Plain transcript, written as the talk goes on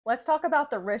Let's talk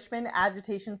about the Richmond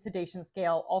Agitation Sedation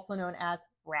Scale, also known as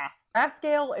Rass. Rass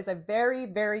scale is a very,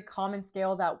 very common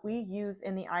scale that we use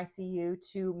in the ICU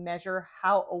to measure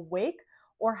how awake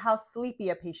or how sleepy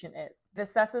a patient is. It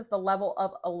assesses the level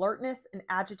of alertness and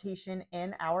agitation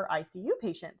in our ICU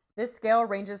patients. This scale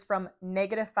ranges from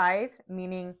 -5,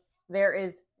 meaning there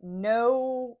is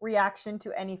no reaction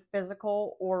to any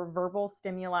physical or verbal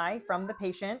stimuli from the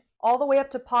patient, all the way up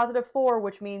to +4,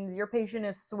 which means your patient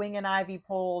is swinging IV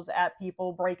poles at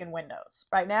people, breaking windows.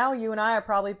 Right now, you and I are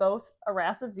probably both a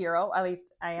RAS of 0. At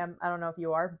least I am. I don't know if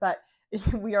you are, but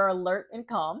we are alert and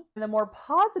calm. And the more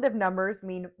positive numbers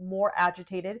mean more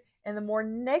agitated, and the more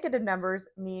negative numbers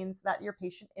means that your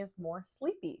patient is more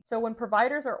sleepy. So when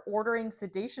providers are ordering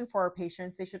sedation for our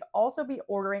patients, they should also be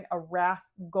ordering a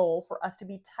RAS goal for us to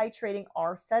be titrating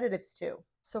our sedatives to.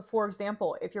 So for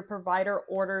example, if your provider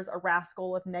orders a RAS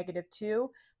goal of -2,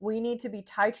 we need to be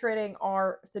titrating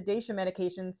our sedation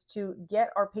medications to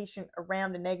get our patient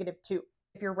around a -2.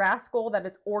 If your RAS goal that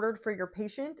is ordered for your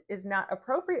patient is not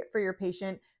appropriate for your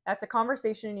patient, that's a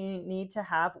conversation you need to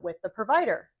have with the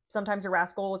provider. Sometimes a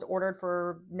RAS goal is ordered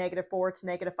for -4 to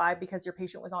 -5 because your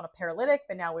patient was on a paralytic,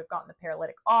 but now we've gotten the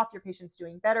paralytic off, your patient's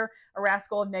doing better. A RAS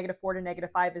goal of -4 to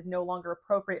 -5 is no longer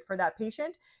appropriate for that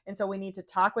patient. And so we need to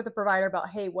talk with the provider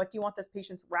about, hey, what do you want this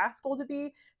patient's RAS goal to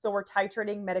be? So we're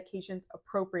titrating medications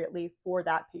appropriately for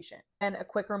that patient. And a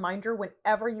quick reminder,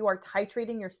 whenever you are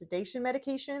titrating your sedation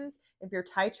medications, if you're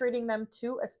titrating them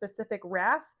to a specific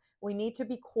RAS, we need to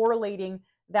be correlating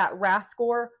that RAS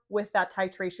score with that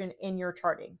titration in your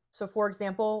charting. So for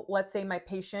example, let's say my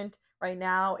patient right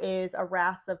now is a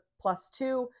RAS of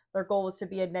 +2. Their goal is to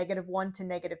be a -1 to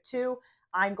 -2.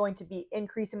 I'm going to be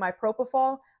increasing my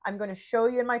propofol. I'm going to show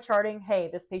you in my charting, hey,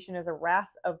 this patient is a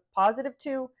RAS of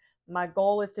 +2. My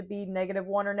goal is to be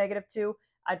 -1 or -2.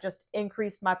 I just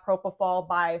increased my propofol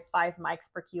by 5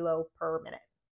 mics per kilo per minute.